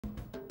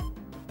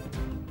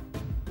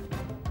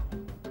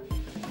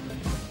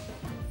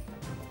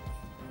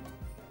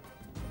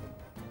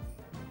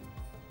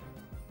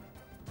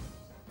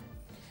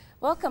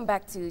Welcome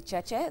back to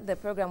Cheche, the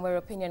program where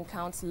opinion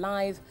counts,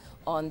 live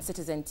on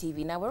Citizen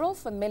TV. Now, we're all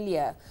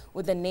familiar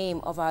with the name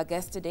of our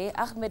guest today,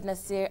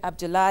 Ahmednassir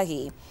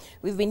Abdullahi.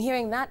 We've been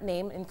hearing that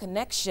name in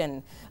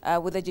connection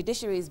with the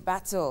judiciary's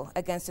battle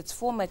against its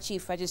former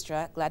chief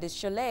registrar, Gladys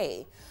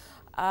Cheche.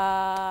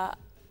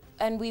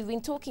 And we've been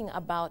talking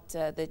about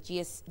the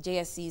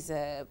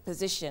JSC's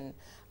position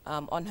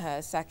on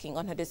her sacking,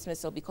 on her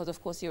dismissal, because,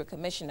 of course, you're a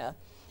commissioner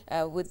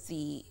with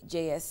the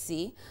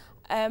JSC.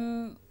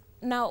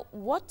 Now,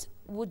 what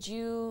would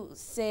you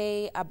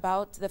say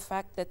about the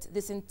fact that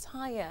this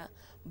entire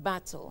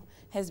battle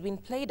has been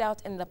played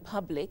out in the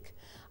public,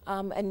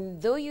 and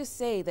though you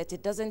say that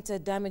it doesn't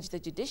damage the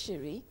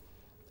judiciary,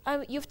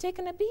 you've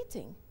taken a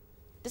beating?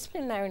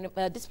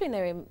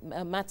 Disciplinary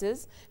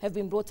matters have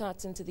been brought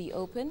out into the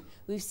open.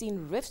 We've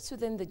seen rifts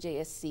within the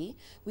JSC.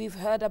 We've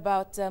heard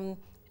about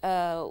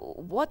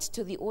what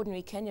to the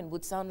ordinary Kenyan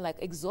would sound like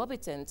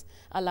exorbitant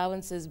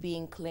allowances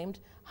being claimed.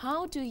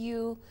 How do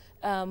you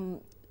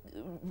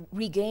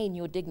regain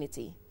your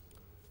dignity?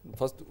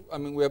 First, I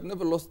mean, we have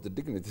never lost the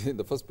dignity in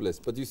the first place.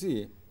 But you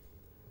see,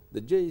 the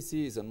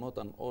JSC is not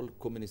an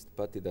all-communist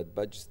party that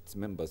badges its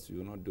members,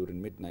 you know, during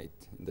midnight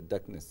in the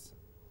darkness.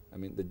 I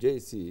mean, the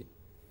JSC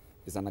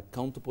is an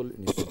accountable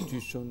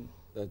institution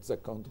that's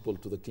accountable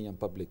to the Kenyan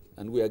public.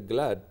 And we are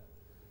glad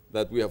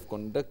that we have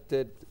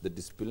conducted the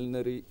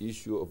disciplinary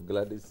issue of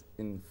Gladys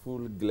in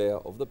full glare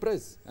of the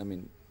press. I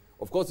mean,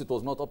 of course, it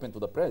was not open to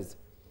the press.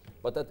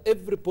 But at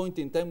every point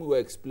in time, we were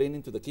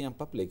explaining to the Kenyan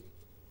public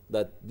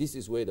that this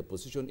is where the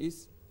position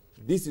is,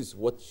 this is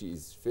what she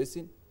is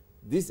facing,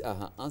 these are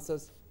her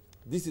answers,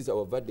 this is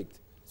our verdict.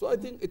 So I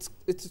think it's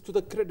to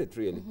the credit,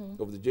 really,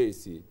 of the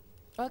JSC.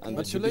 Okay.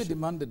 But Cheche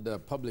demanded a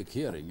public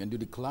hearing, and you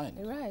declined.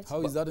 Right.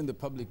 How is that in the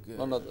public?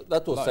 No,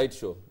 that was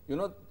sideshow. You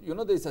know,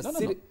 there's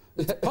a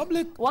It's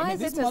public. Why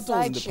is it a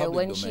sideshow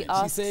when she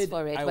asks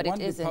for it, but it isn't? I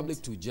want the public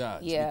to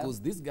judge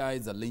because these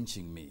guys are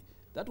lynching me.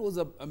 That was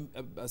a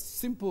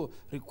simple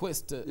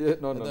request that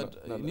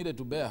you needed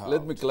to bear out.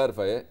 Let me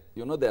clarify.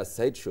 You know, there are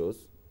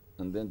sideshows,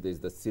 and then there's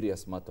the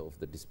serious matter of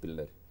the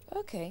disciplinary.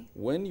 Okay.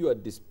 When you are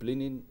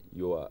disciplining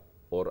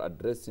or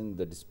addressing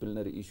the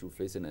disciplinary issue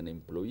facing an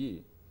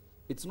employee,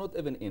 it's not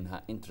even in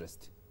her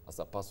interest as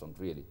a person,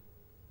 really,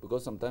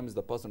 because sometimes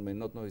the person may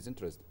not know his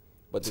interest.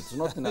 But it's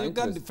not in her interest.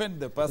 You can't defend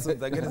the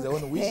person against their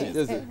own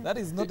wishes. Yes. That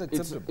is not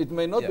acceptable. It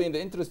may not be in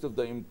the interest of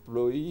the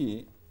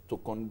employee to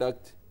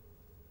conduct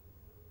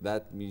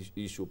that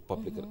issue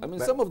publicly. I mean,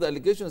 some of the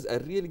allegations are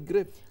really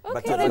grave.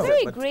 Okay, they're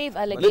very grave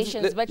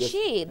allegations, but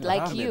she,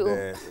 like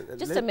you,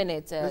 just a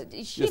minute,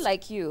 she,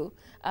 like you,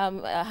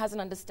 has an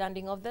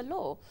understanding of the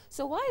law.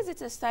 So why is it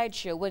a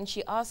sideshow when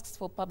she asks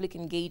for public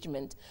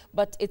engagement,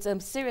 but it's a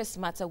serious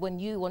matter when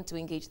you want to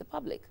engage the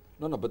public?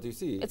 No, but you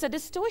see, it's a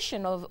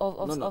distortion of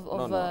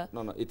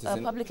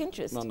public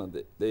interest.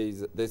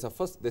 There's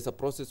a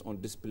process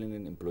on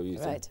disciplining employees.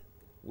 Right.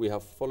 We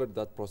have followed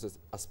that process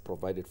as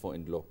provided for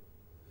in law.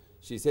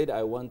 She said,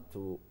 I want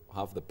to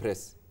have the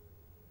press.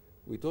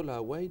 We told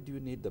her, why do you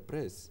need the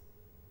press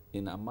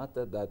in a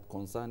matter that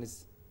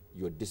concerns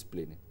your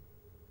disciplining?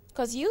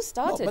 Because you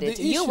started it.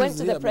 You went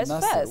to the press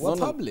first.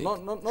 Public.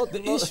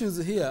 The issues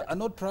here are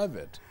not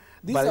private.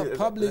 These are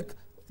public.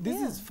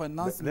 This is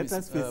finance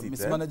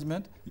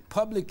mismanagement.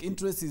 Public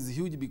interest is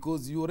huge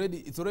because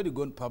it's already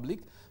gone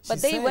public.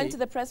 But they went to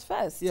the press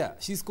first. Yeah,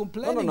 she's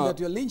complaining that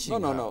you're lynching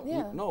her.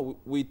 No,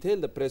 we tell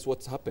the press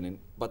what's happening,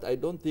 but I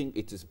don't think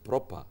it is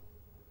proper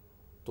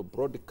to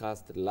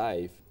broadcast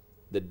live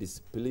the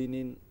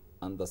disciplining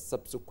and the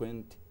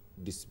subsequent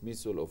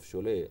dismissal of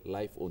Cheche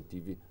live on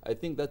TV. I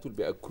think that would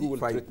be a cruel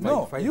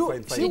treatment.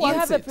 Did you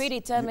have a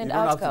predetermined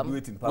outcome?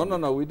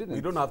 No, we didn't.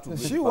 We don't have to do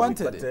She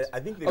wanted it. I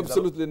think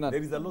absolutely not.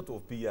 There is a lot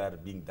of PR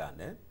being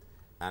done,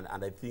 and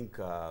I think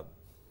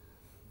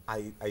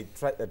I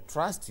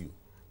trust you.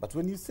 But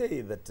when you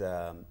say that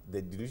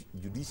the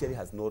judiciary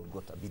has not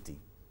got a beating,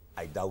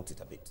 I doubt it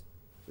a bit.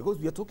 Because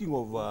we are talking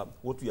of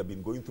what we have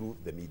been going through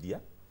the media,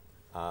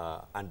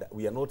 and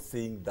we are not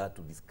saying that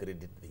to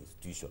discredit the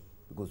institution,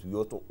 because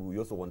we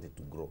also want it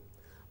to grow.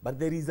 But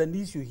there is an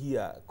issue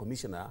here,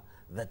 Commissioner,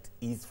 that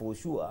is for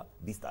sure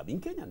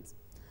disturbing Kenyans.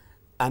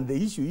 And the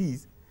issue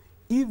is,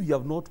 if you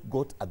have not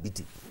got a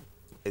beating,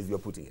 as you are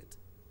putting it,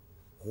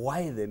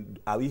 why then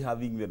are we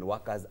having the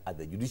workers at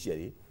the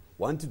judiciary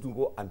wanting to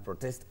go and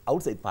protest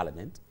outside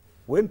Parliament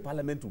when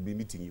Parliament will be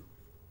meeting you?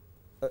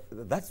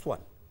 That's one.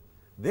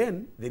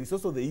 Then there is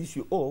also the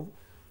issue of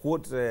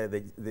what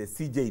the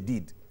CJ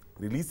did,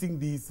 releasing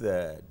this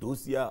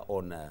dossier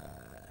on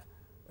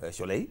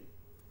Cheche,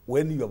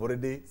 when you have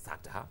already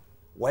sacked her.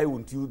 Why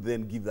won't you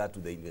then give that to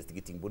the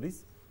investigating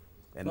bodies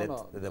and let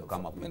them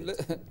come up with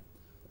it?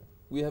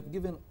 We have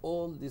given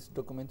all these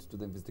documents to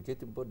the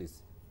investigating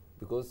bodies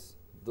because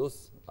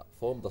those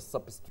form the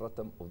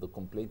substratum of the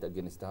complaint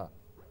against her.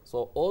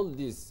 So all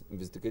these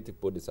investigative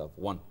bodies have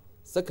one.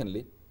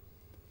 Secondly,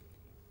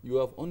 you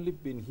have only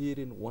been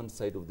hearing one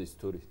side of the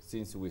story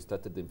since we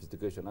started the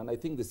investigation. And I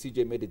think the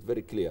CJ made it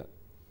very clear.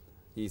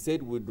 He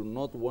said we do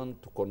not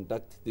want to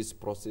conduct this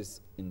process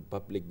in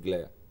public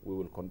glare. We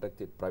will conduct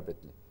it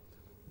privately.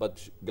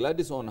 But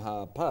Gladys on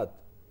her part,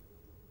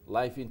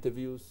 live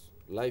interviews.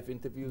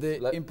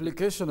 The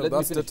implication of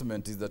that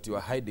statement is that you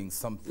are hiding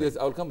something. Yes,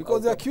 I'll come.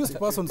 Because the accused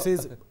person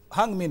says,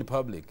 hang me in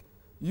public.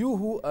 You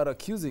who are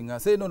accusing her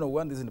say, no, no,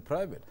 one is in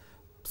private.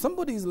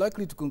 Somebody is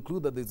likely to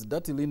conclude that there's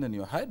dirty linen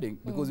you're hiding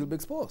because you'll be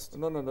exposed.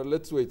 No,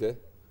 let's wait.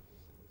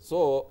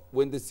 So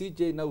when the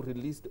CJ now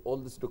released all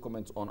these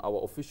documents on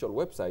our official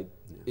website,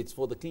 it's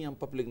for the Kenyan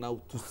public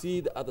now to see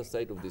the other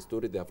side of the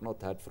story they have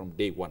not had from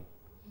day one.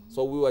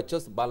 So we were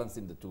just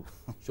balancing the two.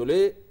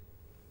 Shole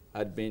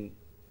had been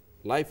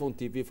live on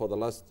TV for the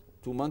last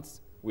 2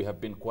 months. We have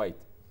been quiet.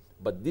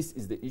 But this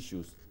is the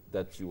issues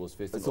that she was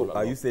facing. So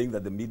are you saying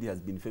that the media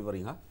has been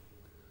favoring her?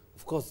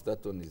 Of course,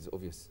 that one is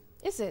obvious.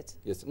 Is it?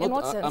 Yes. In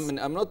what sense? I mean,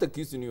 I'm not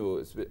accusing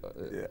you,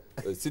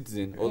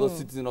 Citizen, although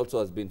Citizen also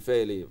has been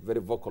very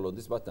vocal on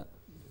this matter.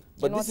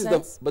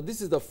 But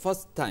this is the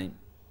first time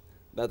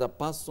that a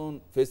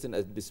person facing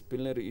a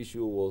disciplinary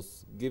issue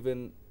was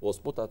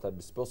put at a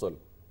disposal,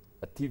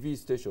 a TV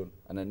station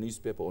and a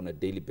newspaper on a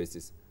daily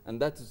basis. And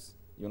that is,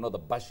 the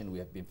bashing we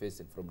have been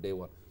facing from day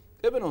one.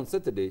 Even on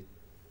Saturday,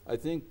 I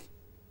think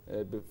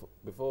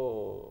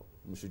before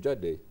Mushuja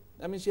Day,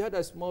 I mean, she had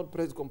a small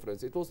press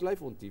conference. It was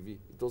live on TV.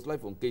 It was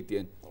live on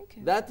KTN.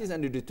 Okay. That is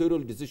an editorial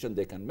decision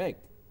they can make,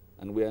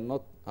 and we are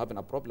not having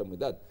a problem with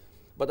that.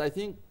 But I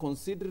think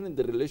considering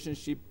the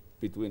relationship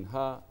between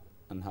her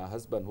and her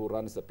husband who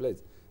runs the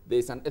place, there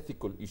is an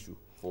ethical issue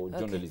for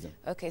journalism.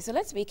 Okay, so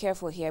let's be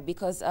careful here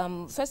because,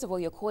 first of all,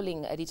 you're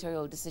calling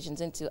editorial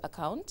decisions into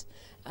account.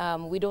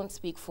 We don't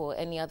speak for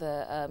any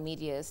other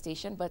media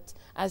station, but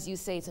as you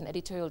say, it's an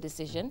editorial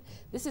decision.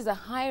 This is a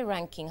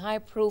high-ranking,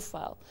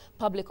 high-profile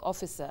public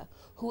officer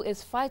who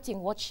is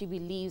fighting what she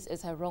believes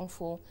is her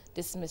wrongful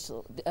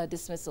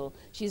dismissal.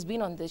 She's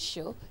been on this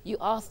show. You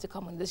asked to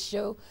come on this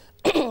show,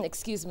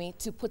 excuse me,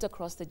 to put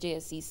across the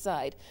JSC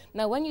side.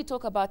 Now, when you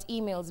talk about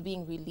emails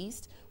being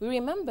released, we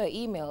remember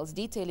emails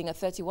detailing a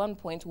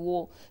 31-point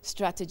war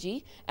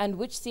strategy and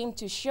which seemed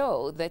to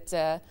show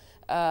that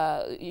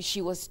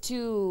she was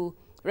too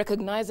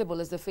recognizable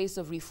as the face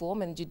of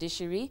reform and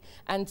judiciary,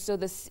 and so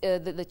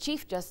the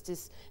Chief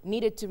Justice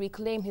needed to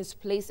reclaim his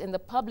place in the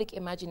public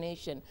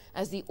imagination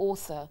as the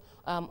author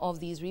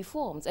of these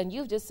reforms. And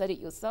you've just said it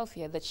yourself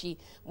here that she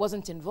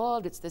wasn't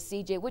involved, it's the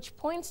CJ, which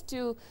points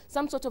to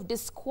some sort of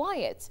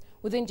disquiet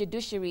within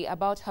judiciary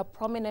about her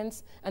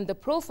prominence and the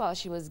profile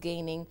she was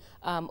gaining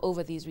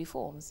over these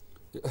reforms.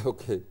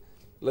 Okay,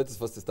 let's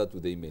first start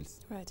with the emails.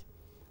 Right.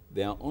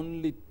 There are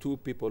only 2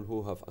 people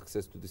who have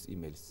access to these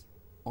emails.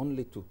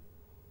 Only 2.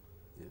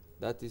 Yeah.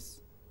 That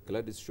is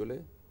Gladys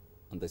Shole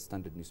and the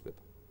Standard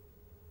newspaper.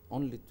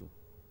 Only 2.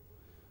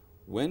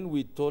 When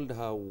we told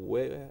her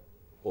where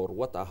or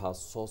what are her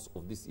source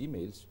of these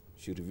emails,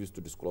 she refused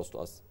to disclose to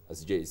us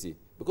as JSC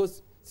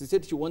because she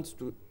said she wants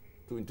to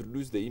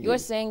introduce the email. You're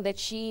saying that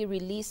she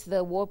released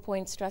the war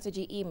point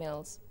strategy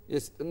emails?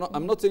 Yes, no,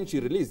 I'm not saying she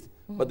released,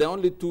 but there are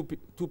only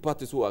two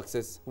parties who have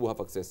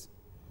access.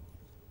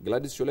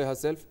 Gladys Shole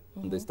herself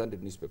and the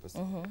Standard newspapers.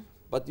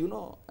 But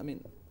I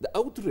mean, the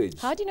outrage.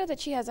 How do you know that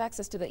she has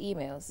access to the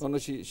emails? No,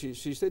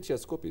 she said she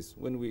has copies.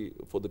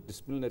 For the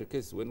disciplinary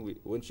case,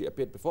 when she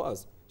appeared before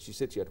us, she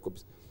said she had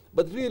copies.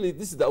 But really,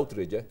 this is the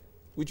outrage,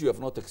 which you have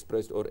not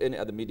expressed or any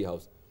other media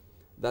house,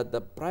 that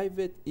the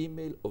private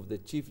email of the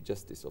Chief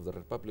Justice of the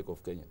Republic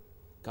of Kenya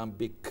can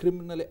be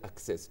criminally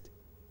accessed,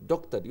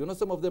 doctored.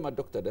 Some of them are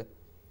doctored.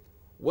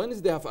 Once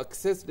they have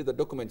accessed the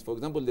documents, for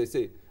example, they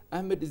say,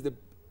 Ahmed is the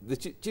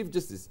Chief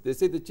Justice. They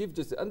say the Chief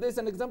Justice. And there's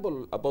an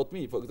example about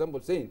me, for example,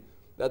 saying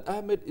that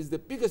Ahmed is the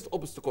biggest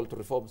obstacle to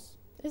reforms.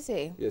 Is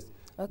he? Yes.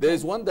 Okay. There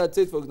is one that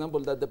says, for example,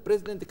 that the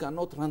president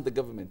cannot run the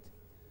government.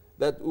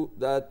 That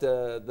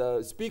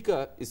the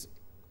speaker is,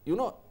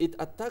 it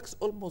attacks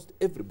almost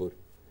everybody.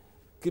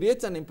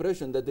 Creates an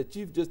impression that the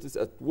Chief Justice is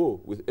at war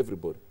with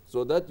everybody.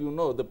 So that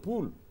the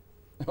pool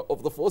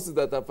of the forces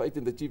that are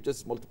fighting the Chief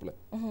Justice multiply.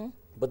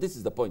 But this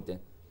is the point,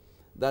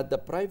 that the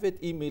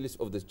private emails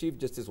of the Chief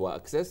Justice were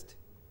accessed,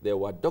 they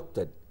were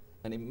doctored,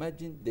 and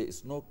imagine there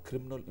is no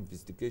criminal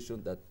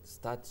investigation that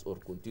starts or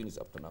continues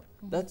up to now.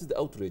 That's the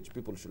outrage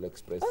people should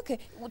express. Okay,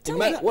 well, tell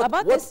me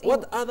about this.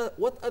 What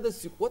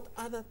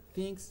other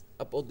things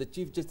about the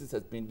Chief Justice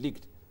has been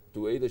leaked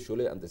to either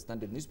Shole and the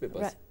Standard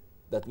newspapers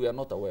that we are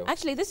not aware of?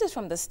 Actually, this is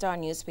from the Star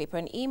newspaper,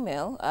 an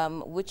email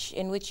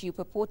in which you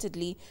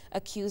purportedly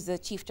accuse the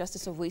Chief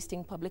Justice of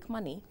wasting public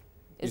money.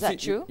 Is that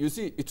true? You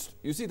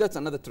see, that's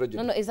another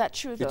tragedy. No, is that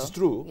true though? It's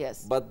true.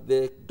 Yes. But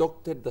they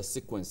doctored the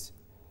sequence.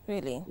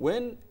 Really?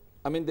 When,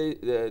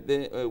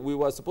 we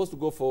were supposed to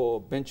go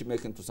for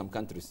benchmarking to some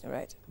countries.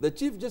 Right. The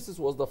Chief Justice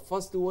was the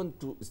first one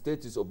to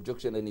state his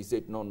objection, and he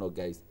said, no,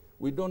 guys,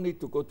 we don't need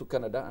to go to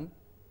Canada and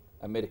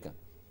America.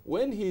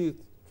 When he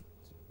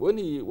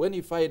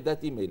fired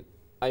that email,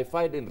 I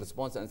fired in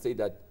response and said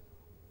that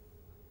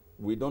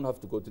we don't have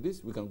to go to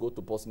this, we can go to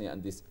Bosnia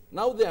and this.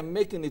 Now they are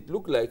making it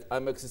look like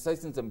I'm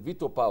exercising some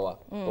veto power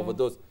over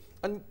those.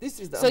 And this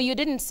is the so you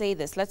didn't say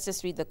this. Let's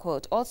just read the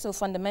quote. Also,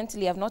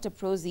 fundamentally, I've not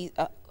approved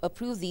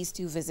these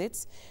 2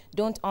 visits.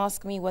 Don't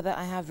ask me whether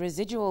I have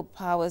residual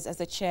powers as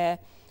the chair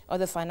or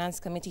the Finance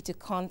Committee to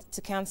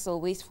cancel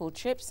wasteful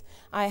trips?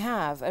 I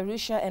have.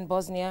 Arusha and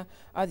Bosnia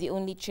are the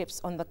only trips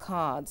on the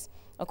cards.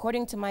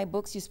 According to my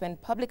books, you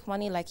spend public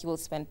money like you will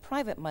spend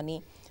private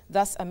money.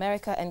 Thus,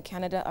 America and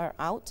Canada are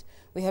out.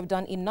 We have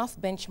done enough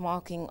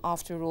benchmarking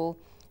after all.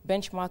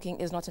 Benchmarking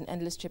is not an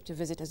endless trip to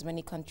visit as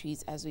many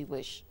countries as we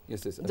wish.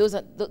 Yes, yes. Those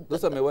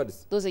are my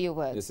words. Those are your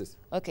words? Yes, yes.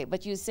 Okay,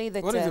 but you say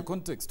that... What is the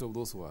context of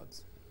those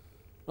words?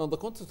 No, the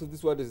context of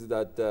this word is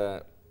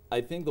that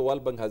I think the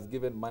World Bank has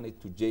given money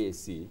to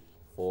JSC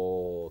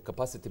for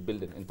capacity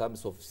building in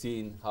terms of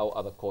seeing how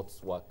other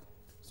courts work.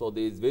 So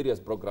there's various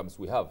programs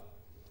we have.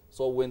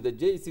 So when the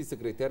JSC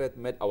Secretariat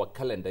met our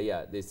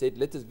calendar, they said,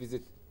 let us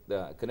visit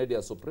the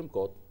Canadian Supreme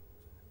Court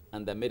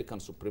and the American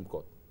Supreme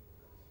Court.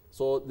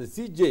 So the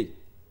CJ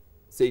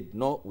said,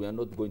 no, we are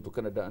not going to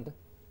Canada and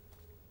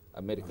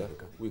America.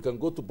 We can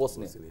go to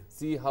Bosnia,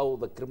 see how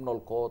the criminal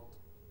court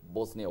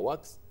Bosnia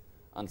works,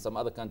 and some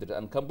other countries,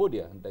 and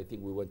Cambodia, and I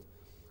think we went.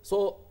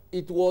 So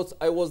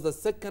I was the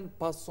second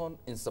person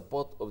in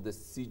support of the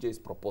CJ's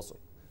proposal.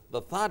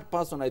 The third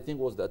person, I think,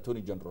 was the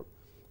Attorney General.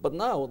 But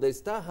now the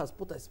Star has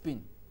put a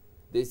spin.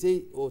 They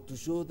say, oh, to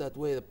show that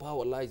where the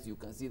power lies, you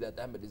can see that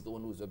Ahmed is the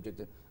one who's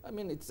objected. I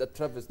mean, it's a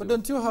travesty. But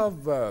don't you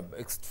have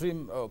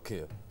extreme,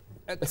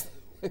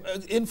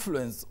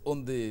 influence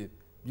on the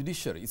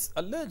judiciary? It's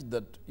alleged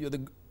that you're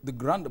the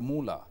grand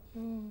mullah.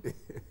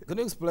 Can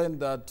you explain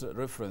that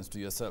reference to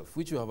yourself,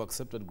 which you have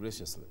accepted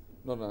graciously?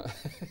 No.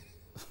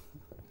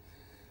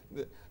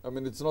 I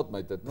mean, it's not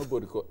my that.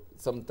 Nobody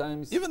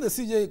sometimes. Even the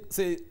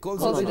CJ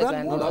calls you the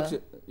grand mullah.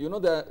 Actually, you know,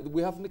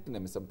 we have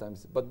nicknames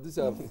sometimes, but these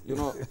are, you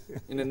know,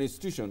 in an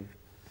institution,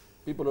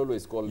 people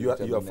always call you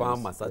are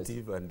firm,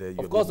 assertive, and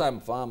of course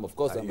I'm firm. Of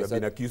course I'm assertive.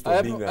 Been accused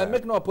of being. I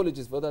make no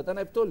apologies for that, and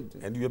I've told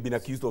you. And you have been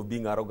accused of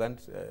being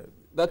arrogant.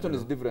 That one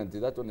is different.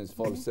 That one is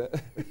false.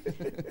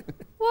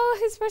 Well,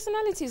 his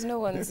personality is no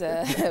one's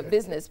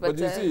business. But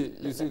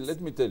you see,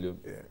 let me tell you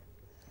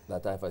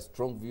that I have a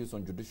strong views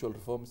on judicial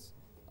reforms.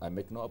 I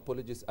make no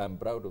apologies. I'm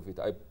proud of it.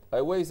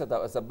 I wear it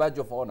as a badge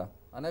of honor,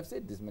 and I've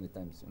said this many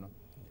times, you know.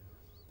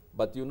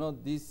 But you know,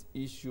 this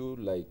issue,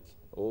 like,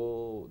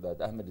 oh,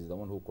 that Ahmed is the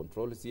one who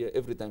controls here.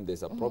 Every time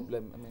there's a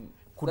problem, I mean,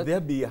 could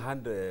there be a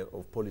hand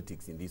of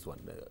politics in this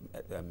one?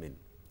 I mean,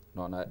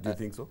 no. Do you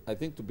think so? I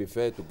think, to be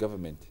fair to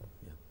government,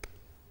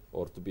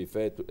 or to be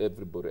fair to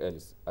everybody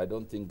else, I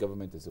don't think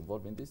government is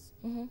involved in this.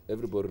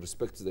 Everybody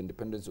respects the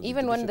independence of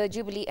even the when the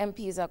Jubilee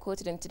MPs are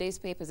quoted in today's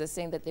papers as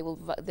saying that they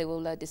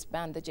will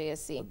disband the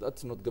JSC.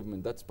 That's not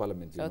government, that's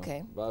parliament. You okay.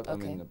 know. But, I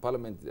mean,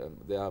 parliament,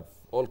 they have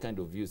all kinds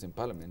of views in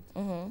parliament,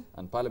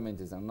 and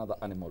parliament is another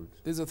animal.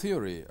 There's a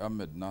theory,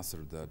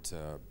 Ahmednassir, that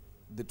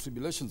the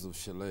tribulations of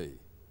Cheche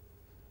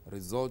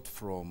result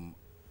from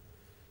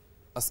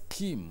a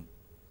scheme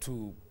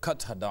to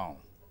cut her down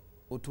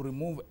or to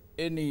remove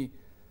any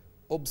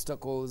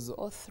obstacles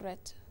or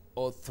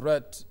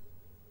threat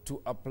to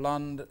a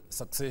planned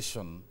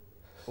succession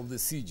of the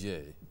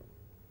CJ.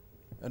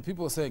 And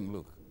people are saying,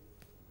 look,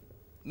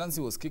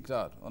 Nancy was kicked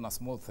out on a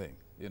small thing,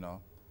 you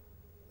know.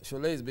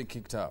 Cheche is being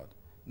kicked out.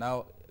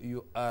 Now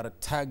you are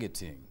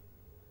targeting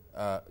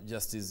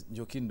Justice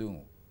Njoki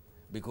Ndung'u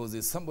because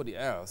there's somebody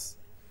else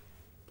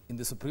in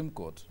the Supreme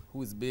Court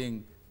who is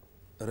being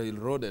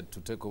railroaded to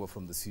take over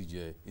from the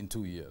CJ in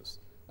 2 years.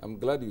 I'm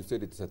glad you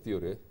said it's a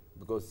theory,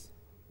 because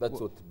that's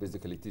what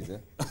basically it is.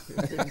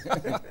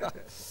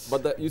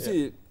 But you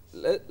see,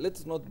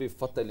 let's not be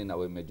fatal in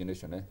our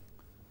imagination.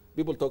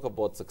 People talk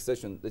about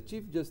succession. The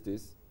Chief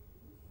Justice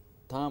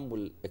term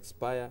will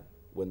expire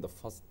when the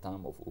first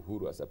term of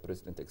Uhuru as a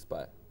president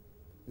expires.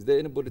 Is there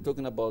anybody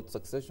talking about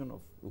succession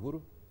of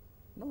Uhuru?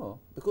 No,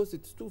 because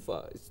it's too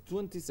far. It's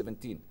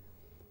 2017.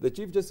 The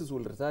Chief Justice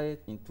will retire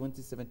in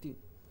 2017.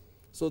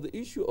 So the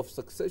issue of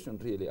succession,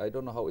 really, I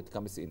don't know how it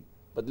comes in.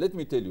 But let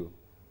me tell you,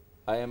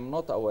 I am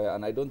not aware,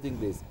 and I don't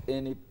think there's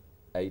any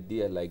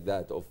idea like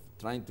that of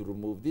trying to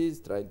remove this,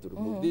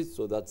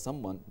 so that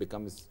someone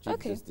becomes Chief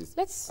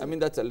Justice. I mean,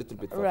 that's a little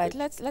bit right.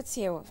 Let's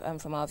hear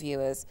from our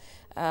viewers.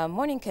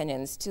 Morning,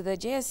 Kenyans. To the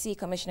JSC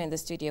Commissioner in the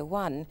Studio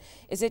 1,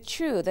 is it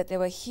true that there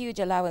were huge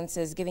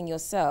allowances given to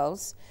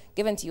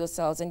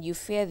yourselves, and you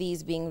fear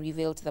these being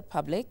revealed to the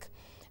public?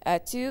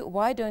 2,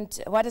 why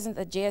doesn't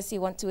the JSC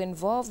want to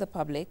involve the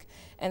public?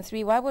 And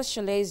 3, why was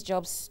Cheche's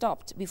job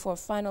stopped before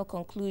final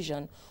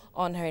conclusion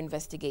on her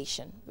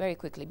investigation? Very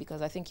quickly,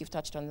 because I think you've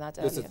touched on that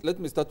earlier. Let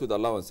me start with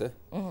allowance.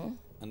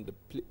 And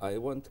I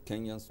want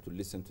Kenyans to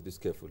listen to this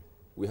carefully.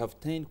 We have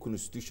 10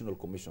 constitutional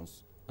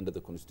commissions under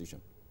the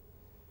Constitution.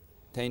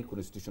 10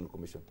 constitutional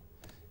commissions.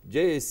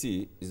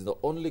 JSC is the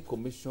only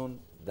commission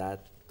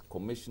that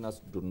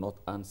commissioners do not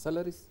earn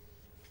salaries,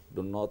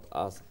 do not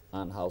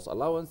earn house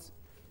allowance,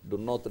 do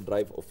not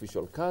drive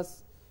official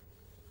cars.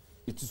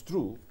 It is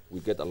true, we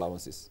get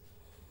allowances.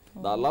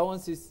 The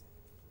allowances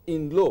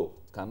in law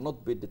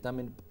cannot be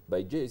determined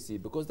by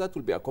JSC because that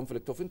will be a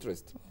conflict of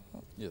interest.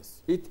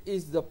 Yes. It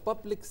is the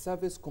Public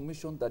Service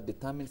Commission that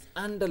determines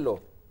under law.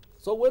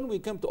 So when we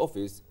came to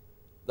office,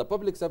 the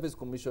Public Service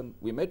Commission,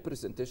 we made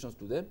presentations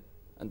to them,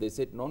 and they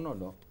said,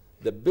 no.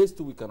 The best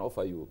we can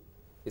offer you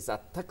is a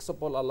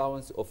taxable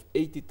allowance of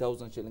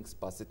 80,000 shillings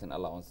per sitting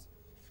allowance.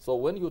 So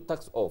when you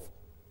tax off,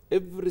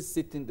 every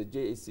sitting the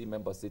JSC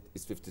member seat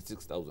is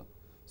 56,000.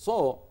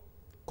 So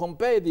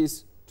compare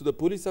this to the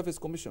Police Service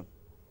Commission,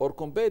 or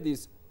compare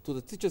this to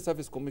the Teacher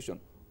Service Commission,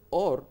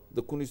 or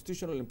the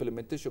Constitutional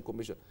Implementation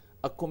Commission.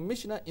 A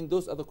commissioner in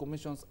those other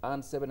commissions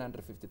earns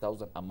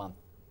 750,000 a month.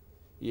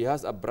 He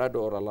has a Brado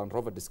or a Land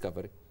Rover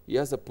Discovery. He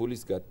has a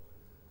police guard.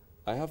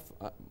 I have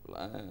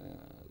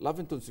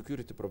Lavington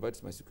Security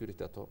provides my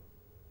security at home.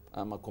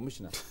 I'm a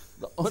commissioner.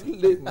 The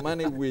only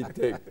money we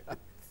take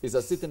is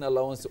a sitting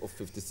allowance of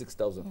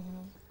 56,000.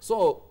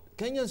 So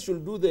Kenyans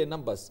should do their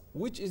numbers.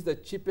 Which is the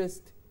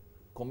cheapest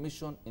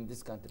commission in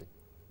this country?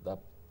 The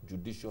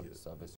Judicial Service